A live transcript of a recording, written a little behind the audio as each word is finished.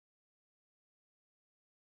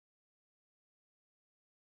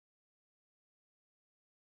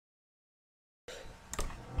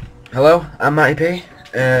Hello, I'm Matty P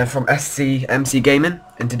from SCMCGaming,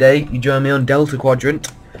 and today you join me on Delta Quadrant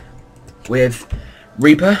with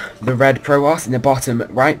Reaper, the red Protoss, in the bottom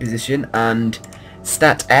right position, and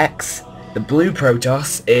StatX, the blue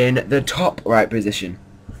Protoss, in the top right position.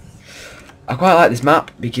 I quite like this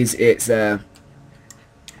map because it's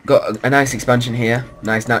got a nice expansion here,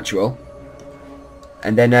 nice natural,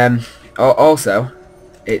 and then also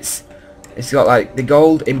it's got like the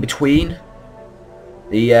gold in between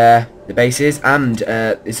the bases, and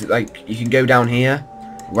it's like you can go down here,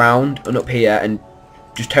 round and up here, and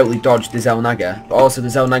just totally dodge the Zelnaga. But also the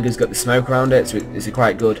Zelnaga's got the smoke around it, so it's a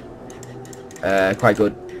quite good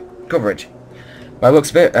coverage. By the looks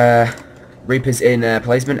of it, Reaper's in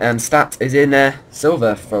placement, and Stat is in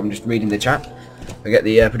silver from just reading the chat. I get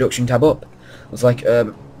the production tab up. Looks like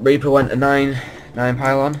Reaper went a 9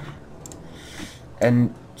 pylon,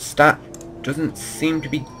 and Stat doesn't seem to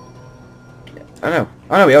be. Oh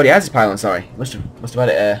no, he already has his pylon, sorry. Must have had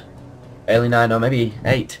it early 9 or maybe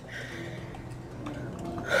 8.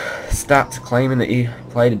 Stats claiming that he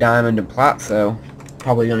played a diamond and plat, so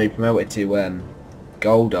probably going to be promoted to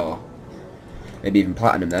gold or maybe even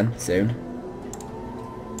platinum then, soon.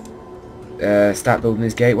 Stat building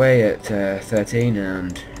his gateway at 13,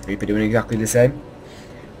 and Reaper doing exactly the same.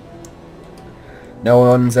 No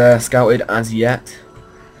one's scouted as yet.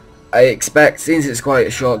 I expect, since it's quite a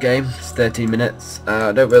short game, it's 13 minutes,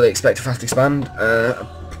 I don't really expect a fast expand.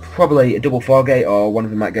 Probably a double 4-gate, or one of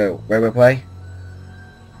them might go railway play.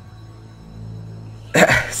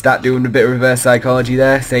 Start doing a bit of reverse psychology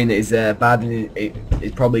there, saying that he's bad and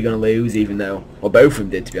he's probably going to lose, even though, well, both of them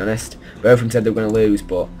did, to be honest. Both of them said they were going to lose,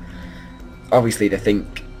 but obviously they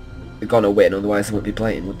think they're going to win, otherwise they wouldn't be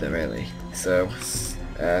playing, would they, really? So,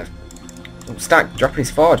 Stack dropping his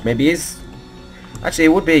forge, maybe he is. Actually, it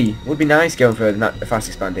would be nice going for the fast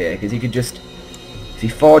expand here, because he could just, if he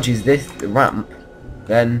forges the ramp,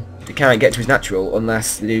 then they can't get to his natural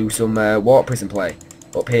unless they do some warp prison play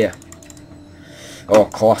up here. Or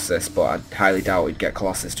Colossus, but I highly doubt he'd get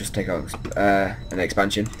Colossus, just take out an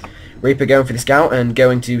expansion. Reaper going for the scout, and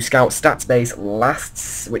going to scout stats base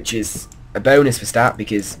lasts, which is a bonus for Stat,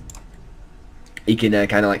 because he can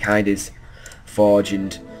kind of like hide his forge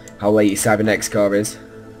and how late his cybernetics core is.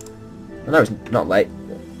 No, it's not late.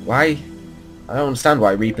 Why? I don't understand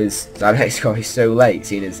why Reaper's cybernetics core is so late,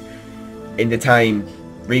 seeing as in the time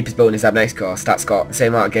Reaper's building his cybernetics core, Stat's got the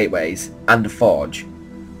same amount of gateways and a forge.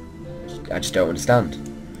 I just don't understand.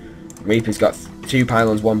 Reaper's got 2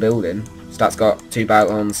 pylons, 1 building. Stat's got 2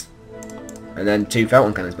 pylons and then 2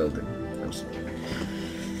 fountain cannons building. That's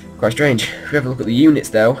quite strange. If we have a look at the units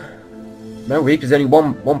though, no, Reaper's only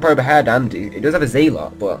one probe ahead, and he does have a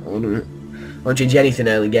Zealot, but I won't change anything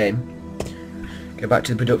early game. Go back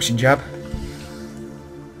to the production tab.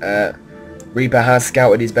 Reaper has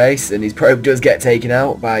scouted his base, and his probe does get taken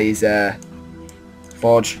out by his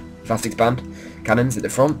forge fast expand cannons at the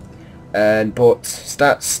front. But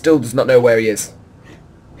Stat still does not know where he is.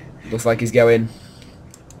 Looks like he's going.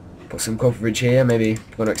 Put some coverage here. Maybe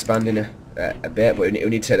going to expand in a bit, but we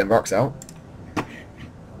need to take them rocks out.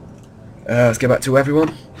 Let's get back to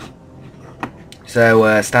everyone.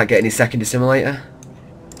 So Stat getting his second assimilator.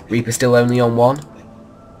 Reaper still only on 1.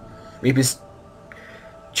 Reaper's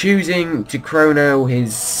choosing to chrono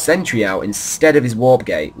his sentry out instead of his warp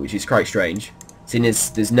gate, which is quite strange. Seeing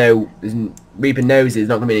as Reaper knows there's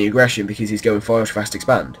not going to be any aggression because he's going forward fast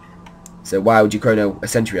expand. So why would you chrono a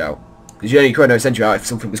sentry out? Because you only chrono a sentry out if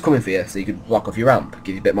something was coming for you, so you could block off your ramp,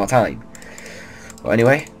 give you a bit more time. But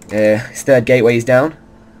anyway, his third gateway is down.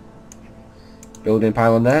 Building a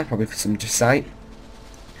pylon there, probably for some just sight.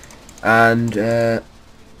 And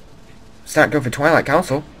start going for Twilight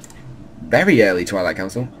Council. Very early Twilight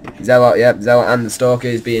Council. Zealot, yeah, Zealot and the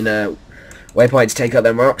Stalkers being waypoint to take out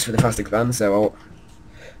them rocks for the fast expand, so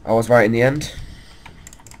I was right in the end.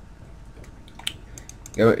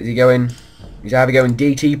 Is he going? He's either going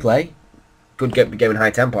DT play, could be going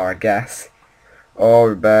High Templar, I guess,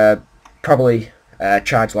 or probably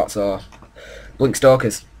charge lots or Blink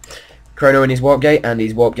Stalkers. Chrono in his warp gate, and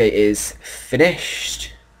his warp gate is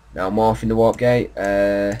finished. Now morphing the warp gate.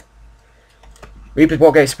 Reaper's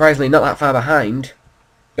warp gate surprisingly not that far behind,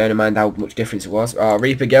 bearing in mind how much difference it was.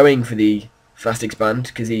 Reaper going for the fast expand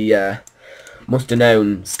because he must have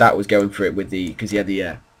known Stat was going for it with because he had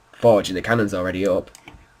the forge and the cannons already up.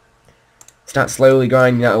 Stat slowly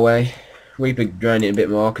grinding that away. Reaper grinding a bit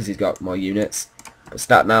more because he's got more units. But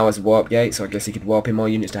Stat now has a warp gate, so I guess he could warp in more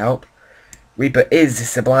units to help. Reaper is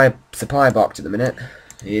supply box at the minute.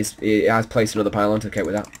 He has placed another pylon to cope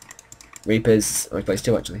with that. Reaper's he placed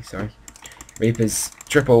 2 actually. Sorry. Reaper's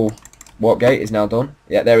triple warp gate is now done.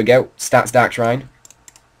 Yeah, there we go. Stats Dark Shrine.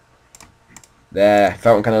 There,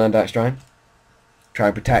 Fountain Cannon and Dark Shrine. Try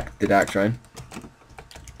and protect the Dark Shrine.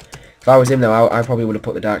 If I was him though, I probably would have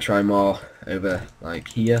put the Dark Shrine more over like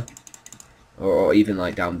here. Or even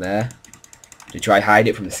like down there. To try hide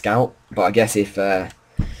it from the scout. But I guess if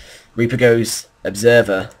Reaper goes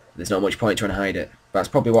Observer, there's not much point trying to hide it. That's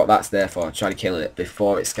probably what that's there for, try to kill it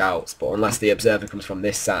before it scouts. But unless the Observer comes from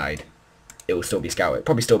this side, it will still be scouted. It'll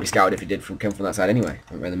probably still be scouted if it did come from that side anyway.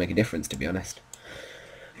 Won't really make a difference, to be honest.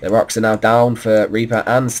 The rocks are now down for Reaper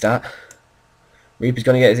and Stat. Reaper's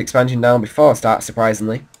going to get his expansion down before Stat,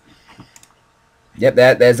 surprisingly. Yep,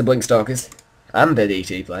 there's the Blink Stalkers. And the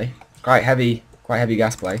DT play. Quite heavy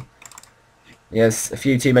gas play. He has a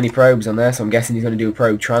few too many probes on there, so I'm guessing he's going to do a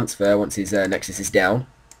probe transfer once his Nexus is down.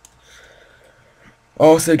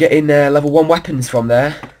 Also getting level 1 weapons from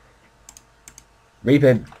there.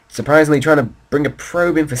 Reaper surprisingly trying to bring a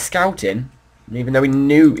probe in for scouting, even though he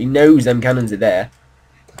knows them cannons are there.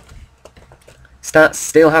 Stat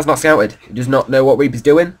still has not scouted. He does not know what Reaper's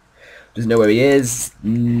doing. Doesn't know where he is.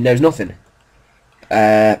 Knows nothing.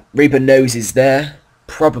 Reaper knows he's there.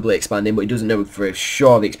 Probably expanding, but he doesn't know for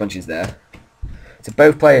sure the expansion's there. So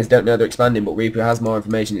both players don't know they're expanding, but Reaper has more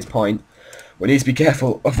information at this point. We need to be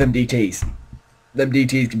careful of them DTs. Them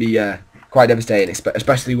DTs can be quite devastating,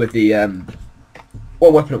 especially with the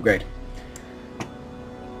 1 weapon upgrade.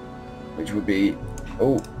 Which would be...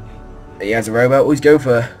 Oh, he has a robot. Oh, he's going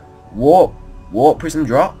for Warp Prism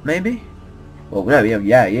Drop, maybe? Well, no,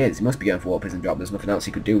 yeah, he is. He must be going for Warp Prism Drop. There's nothing else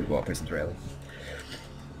he could do with Warp Prisms, really.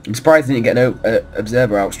 I'm surprised he didn't get no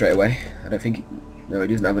Observer out straight away. I don't think... No, he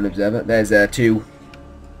doesn't have an Observer. There's 2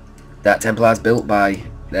 that Templars built by...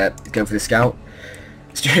 He's going for the Scout.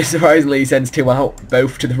 Surprisingly, he sends 2 out,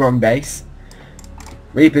 both to the wrong base.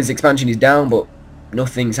 Reaper's expansion is down, but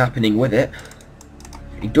nothing's happening with it.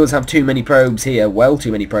 He does have too many probes here, well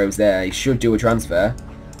too many probes there. He should do a transfer.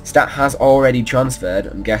 Stat has already transferred,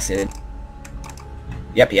 I'm guessing.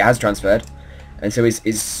 Yep, he has transferred. And so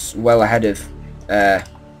he's well ahead of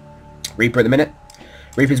Reaper at the minute.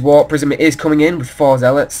 Reaper's Warp Prism is coming in with 4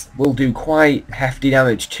 Zealots. Will do quite hefty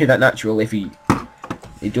damage to that natural if he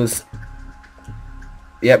does...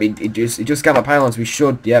 Yep, he just scan the pylons. He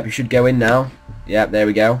should go in now. Yep, there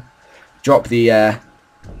we go. Drop the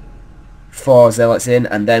 4 Zealots in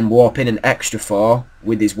and then warp in an extra 4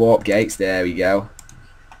 with his warp gates. There we go.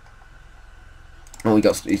 Oh,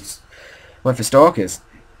 he went for Stalkers.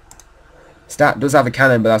 Stat does have a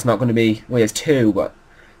cannon, but that's not going to be... Well, he has 2, but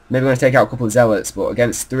maybe going to take out a couple of Zealots. But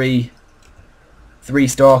against 3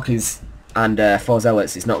 Stalkers and 4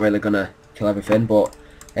 Zealots, it's not really going to kill everything. But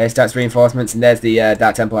there's Stat's reinforcements, and there's the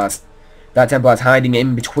Dark Templars. Dark Templars hiding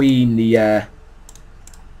in between the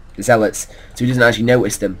Zealots, so he doesn't actually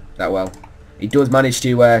notice them that well. He does manage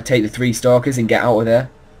to take the 3 Stalkers and get out of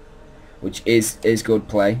there, which is good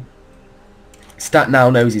play. Stat now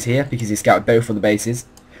knows he's here because he scouted both of the bases,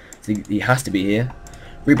 so he has to be here.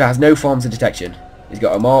 Reaper has no forms of detection. He's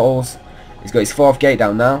got Immortals. He's got his 4th gate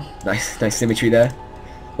down now. Nice symmetry there.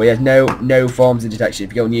 But he has no forms of detection.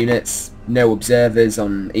 If you go on units, no observers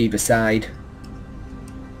on either side.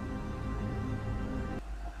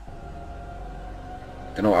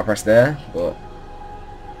 Don't know what I pressed there, but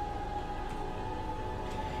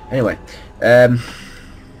anyway.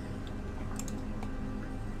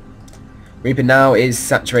 Reaper now is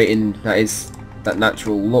saturating. That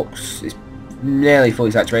natural looks is nearly fully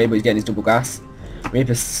saturated, but he's getting his double gas.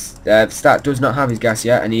 Reaper's Stat does not have his gas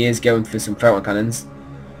yet, and he is going for some photon cannons,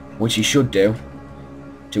 which he should do.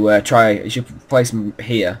 To try, he should place them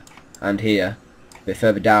here and here, a bit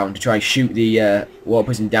further down, to try and shoot the Warp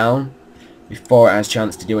Prism down before it has a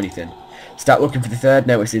chance to do anything. Start looking for the 3rd.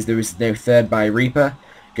 Notices there is no 3rd by Reaper.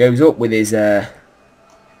 Goes up with his Dark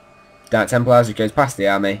Templars, which goes past the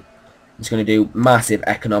army. It's going to do massive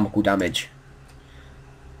economical damage.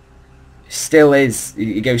 Still is.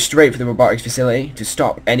 He goes straight for the robotics facility to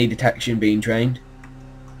stop any detection being trained.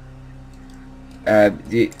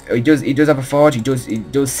 He does have a forge. He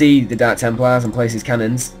does see the Dark Templars and places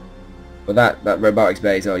cannons, but that robotics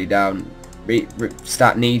bay is already down.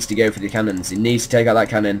 Stat needs to go for the cannons. He needs to take out that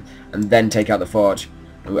cannon and then take out the forge.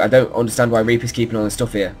 I don't understand why Reaper's keeping all this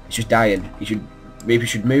stuff here. It's just dying. Reaper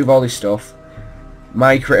should move all this stuff,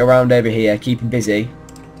 micro it around over here, keep him busy,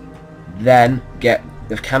 then get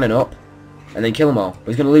the cannon up, and then kill them all. But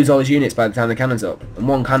he's going to lose all his units by the time the cannon's up, and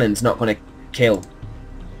 1 cannon's not going to kill.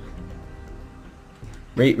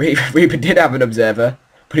 Reaper did have an observer,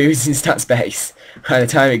 but he was in Stat's base. By the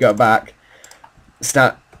time he got back,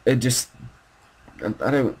 Stat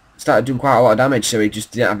started doing quite a lot of damage, so he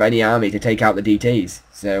just didn't have any army to take out the DTs.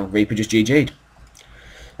 So Reaper just GG'd.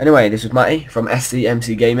 Anyway, this was Matty from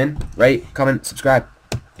SCMCGaming. Rate, comment, subscribe.